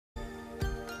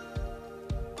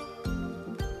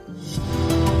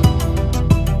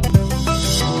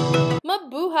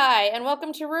Mabuhay, and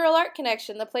welcome to Rural Art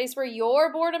Connection, the place where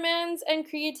your boredom ends and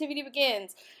creativity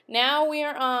begins. Now we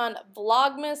are on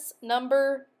Vlogmas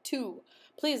number 2.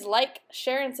 Please like,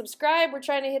 share, and subscribe. We're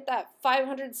trying to hit that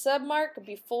 500 sub mark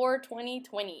before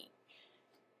 2020.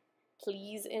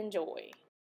 Please enjoy.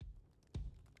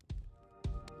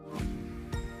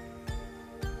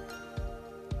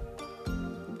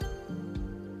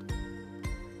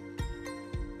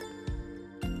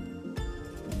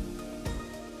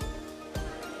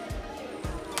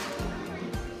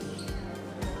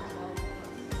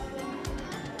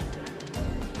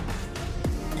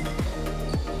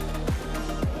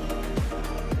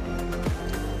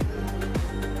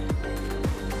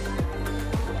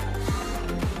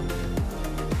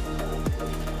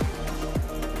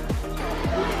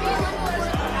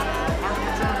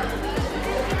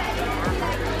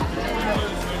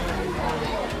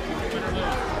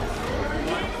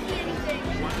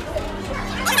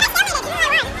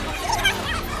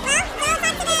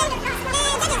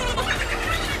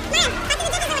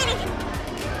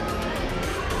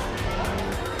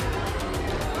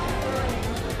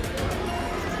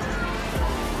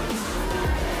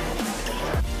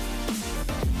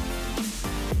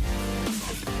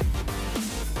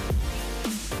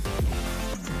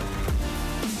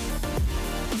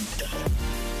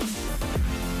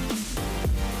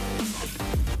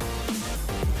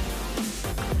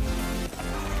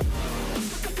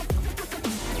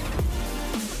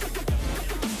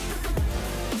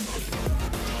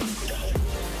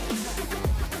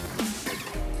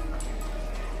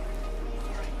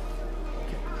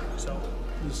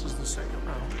 This is the second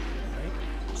round, right?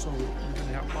 So you're going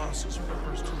to have losses for the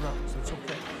first 2 rounds. That's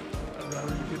okay. I'd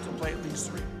rather you get to play at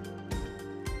least 3.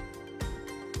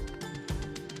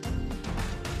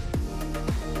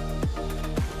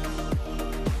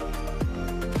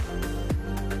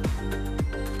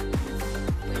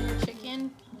 When your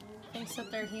chicken thinks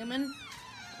that they're human.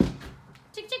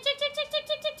 Tick, tick, tick, tick, tick, tick,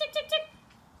 tick, tick, tick, tick, tick.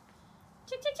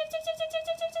 Tick, tick, tick, tick, tick, tick,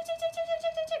 tick, tick, tick, tick, tick, tick,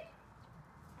 tick, tick.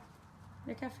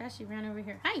 Look how fast she ran over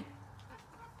here. Hi.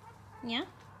 Yeah?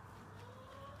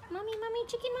 Mommy, mommy,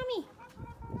 chicken mommy.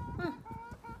 Huh.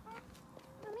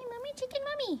 Mommy, mommy, chicken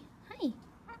mommy. Hi.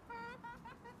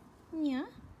 Yeah?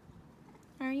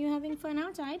 Are you having fun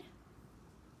outside?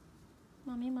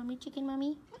 Mommy, mommy, chicken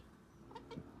mommy.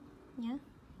 Yeah?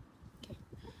 Okay.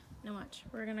 Now watch.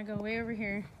 We're gonna go way over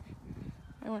here.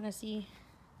 I wanna see.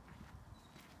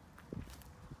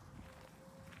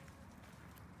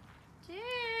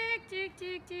 Tick,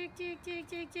 tick, tick, tick, tick,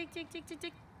 tick, tick, tick, tick, tick,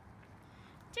 tick.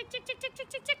 Tick, tick, tick, tick, tick,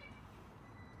 tick, tick.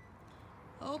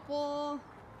 Opal.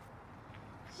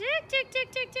 Tick, tick,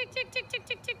 tick, tick, tick, tick, tick, tick,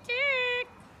 tick, tick, tick.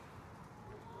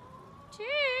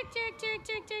 Tick, tick, tick,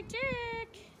 tick, tick, tick.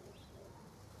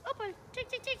 Opal. Tick,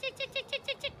 tick, tick, tick, tick, tick, tick,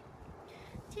 tick, tick.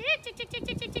 Tick, tick, tick, tick,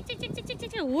 tick, tick, tick, tick, tick, tick, tick,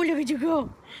 tick. Oh, look at you go.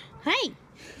 Hi.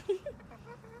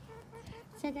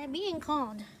 Said I'm being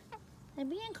called. I'm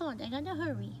being called. I gotta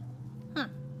hurry. Huh.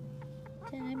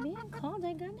 Said I'm being called,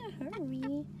 I gotta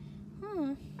hurry.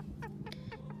 Huh.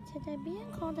 Said I'm being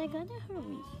called, I gotta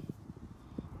hurry.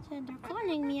 Said they're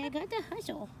calling me, I gotta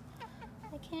hustle.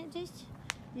 I can't just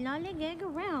lollygag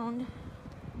around.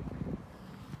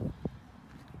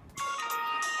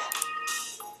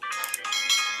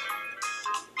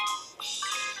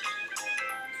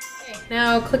 Okay,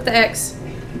 now click the X.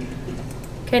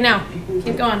 Okay, now,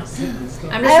 keep going.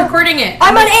 I'm just recording it.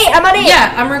 I'm on 8, I'm on 8.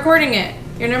 Yeah, I'm recording it.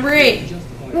 You're number 8.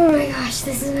 Oh my gosh,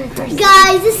 this is my first.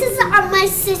 Guys, this is my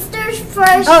sister's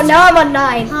first. Oh, now I'm on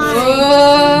 9.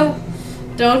 Oh,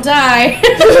 don't die.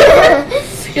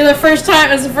 You're the first time.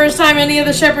 It's the first time any of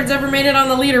the shepherds ever made it on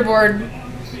the leaderboard.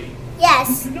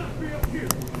 Yes.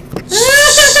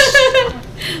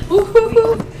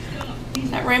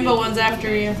 That rainbow one's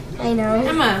after you. I know.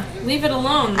 Emma, leave it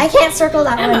alone. I can't circle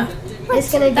that Emma, one. It's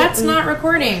gonna get that's me. not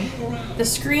recording. The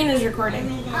screen is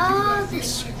recording. Oh, the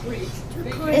screen.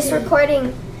 It's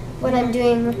recording what I'm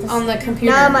doing with this. On the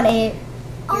computer. Now I'm on 8.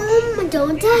 Oh,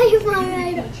 don't die,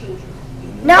 Mariah.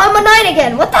 Now I'm on 9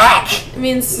 again. What the heck? It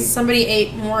means somebody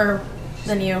ate more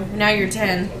than you. Now you're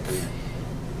 10.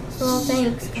 Well,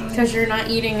 thanks. Because you're not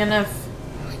eating enough.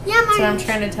 Yeah, That's what Mariah. I'm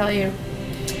trying to tell you.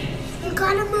 You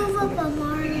gotta move up,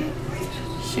 Amara.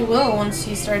 She will once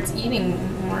she starts eating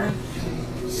more.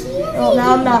 Well,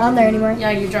 now I'm not on there anymore. Yeah,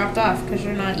 you dropped off because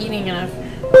you're not eating enough.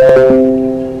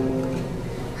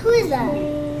 Who is that?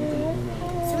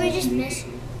 Somebody just missed.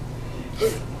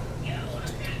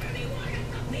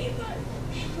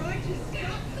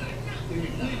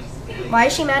 Why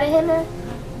is she mad at him now?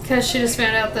 Because she just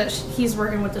found out that he's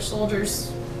working with the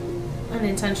soldiers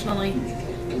unintentionally.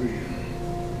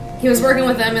 He was working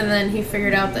with them, and then he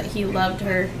figured out that he loved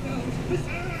her.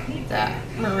 That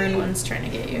maroon one's trying to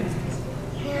get you.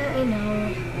 Yeah, I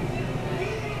know.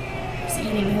 He's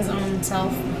eating his own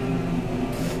self.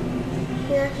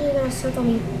 He's actually gonna circle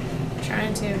me.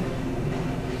 Trying to.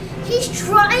 He's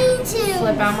trying to.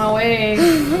 Flip out my way.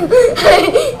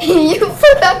 You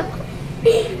flip out.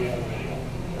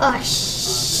 Oh,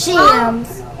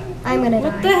 shams. I'm gonna die.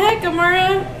 What the heck,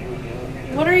 Amara?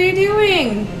 What are you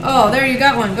doing? Oh, there, you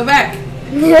got one. Go back.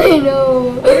 I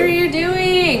know. What are you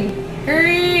doing?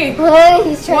 Hurry.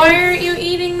 He's trying. Why aren't you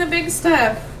eating the big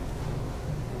stuff?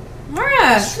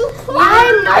 Mara!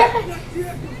 I'm not.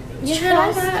 You had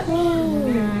all that.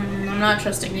 I'm not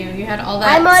trusting you. You had all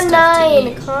that. I'm on stuff to 9.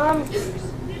 eat. Calm.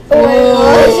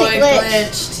 Oh, she I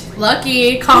glitched.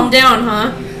 Lucky. Calm down,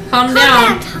 huh? Calm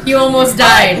down. You almost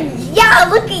died. Yeah,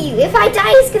 look at you. If I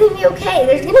die, it's gonna be okay.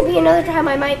 There's gonna be another time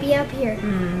I might be up here.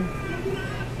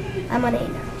 I'm on 8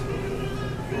 now.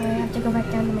 I have to go back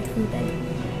down to my food then.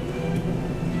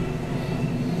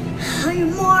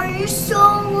 More, you're so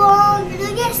long. You're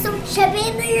gonna get so chubby,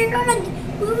 and then you're gonna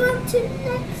move up to the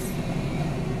next.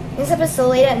 Except it's so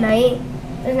late at night.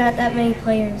 There's not that many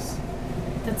players.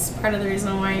 That's part of the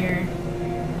reason why you're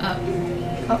up.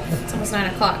 Oh. It's almost 9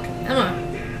 o'clock. Emma,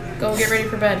 go get ready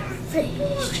for bed.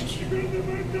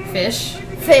 Fish?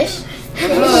 Fish.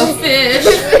 Oh, fish.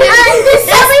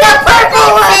 It's the purple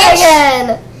one again.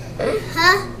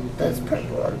 Huh? Those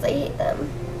purple ones, I hate them.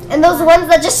 And those ones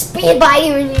that just speed by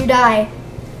you and you die.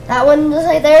 That one just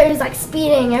right there is like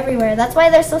speeding everywhere. That's why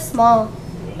they're so small.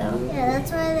 So. Yeah,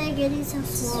 that's why they're getting so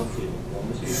slow.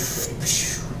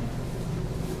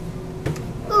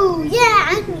 Ooh,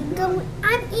 yeah,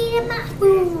 I'm eating my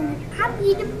food. I'm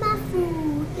eating my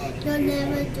food. You'll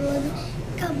never do it.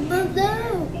 Come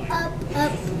below. Up,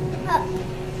 up, up.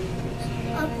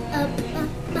 Up, up, up.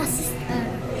 My sister.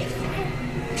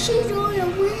 She's gonna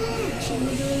win.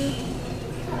 She's gonna.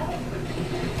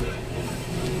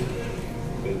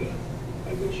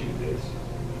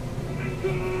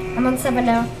 I'm on 7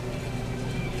 now.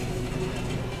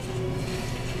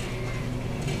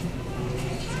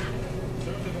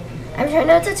 I'm trying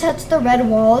not to touch the red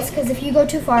walls because if you go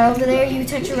too far over there, you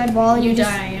touch a red wall and You you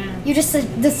die, yeah. You just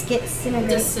disintegrate.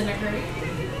 Disintegrate.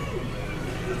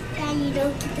 Yeah, you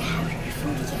don't get to have your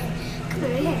food again. Come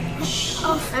over here.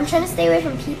 Oh, I'm trying to stay away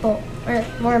from people or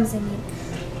worms. I mean,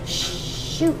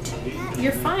 shoot.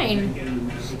 You're fine.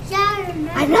 Yeah,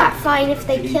 I'm not fine if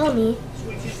they kill me.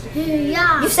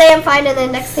 yeah. You say I'm fine, and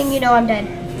then next thing you know, I'm dead.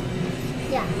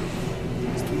 Yeah.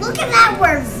 Look at that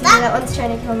worm. Yeah, that one's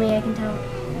trying to kill me. I can tell.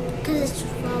 Because it's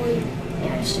falling.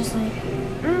 Yeah, it's just like,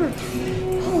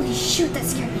 holy shoot, that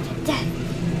scared me to death.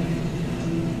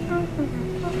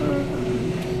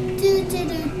 Do, do, do, do,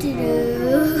 do.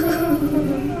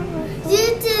 Do,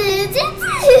 do, do, do.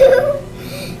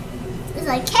 It's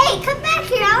like, hey, come back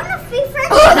here. I want to be friends.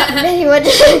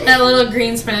 That little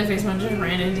green smiley face one just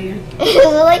ran into you. It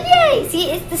was like, yay!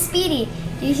 See, it's the speedy.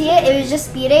 Do you see it? It was just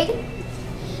speeding.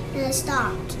 And it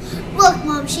stopped. Look,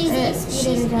 Mom, she's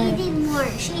speeding again. eating more.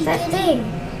 She's That getting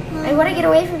thing. more. I want to get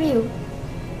away from you.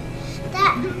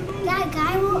 That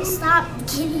guy won't stop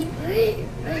getting.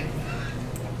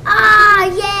 Ah,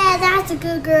 yeah, that's a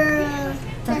good girl.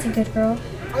 That's a good girl.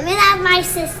 I mean, that's my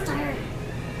sister.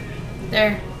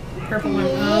 There. Purple one.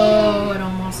 Oh, it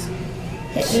almost.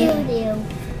 Hit Shoot me. you.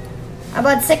 I'm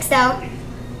on 6 now.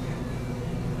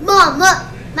 Mom, look.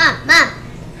 Mom.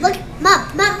 Look. Mom.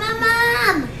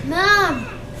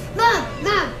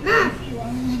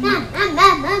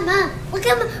 Look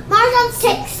at Mars on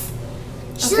 6.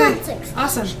 She's Okay. on 6.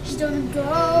 Awesome. She's gonna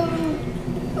go.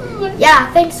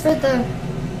 Yeah, thanks for the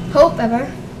hope, Emma.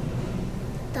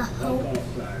 The hope.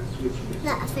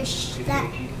 That fish.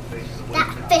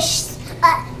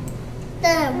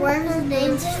 The worm's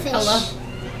name's Fish. Hello.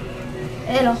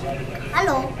 Hello.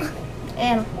 Hello.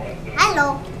 Hello.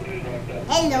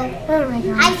 Hello. Oh my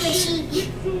gosh. Hi,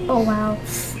 Fishy. Oh wow.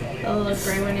 The little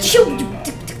gray one. Shoot! I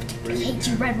hate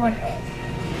you, red one.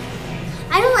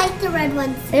 I don't like the red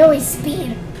ones. They always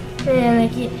speed. And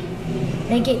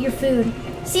they get your food.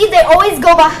 See, they always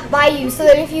go by you, so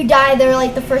that if you die, they're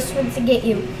like the first ones to get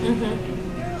you.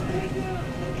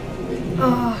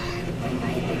 Oh.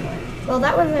 Well,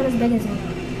 that one's not as big as me.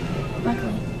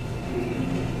 Luckily.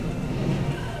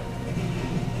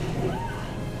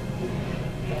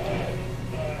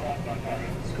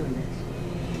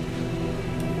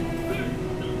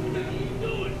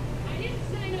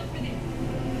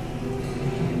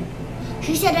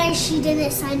 She said she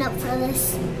didn't sign up for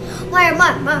this. Where,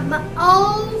 Mom?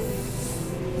 Oh.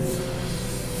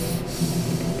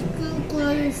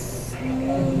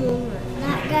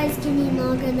 That guy's getting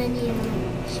longer than you.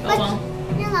 Oh well.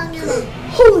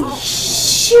 Holy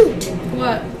shoot!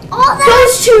 What? All that.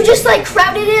 Those two just like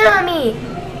crowded in on me.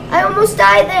 I almost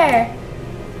died there.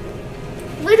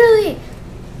 Literally.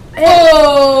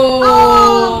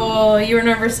 Oh! You were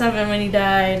number 7 when you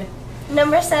died.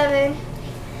 Number 7.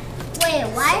 Wait,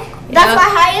 what? That's Yep. my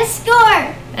highest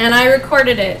score. And I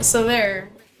recorded it, so there.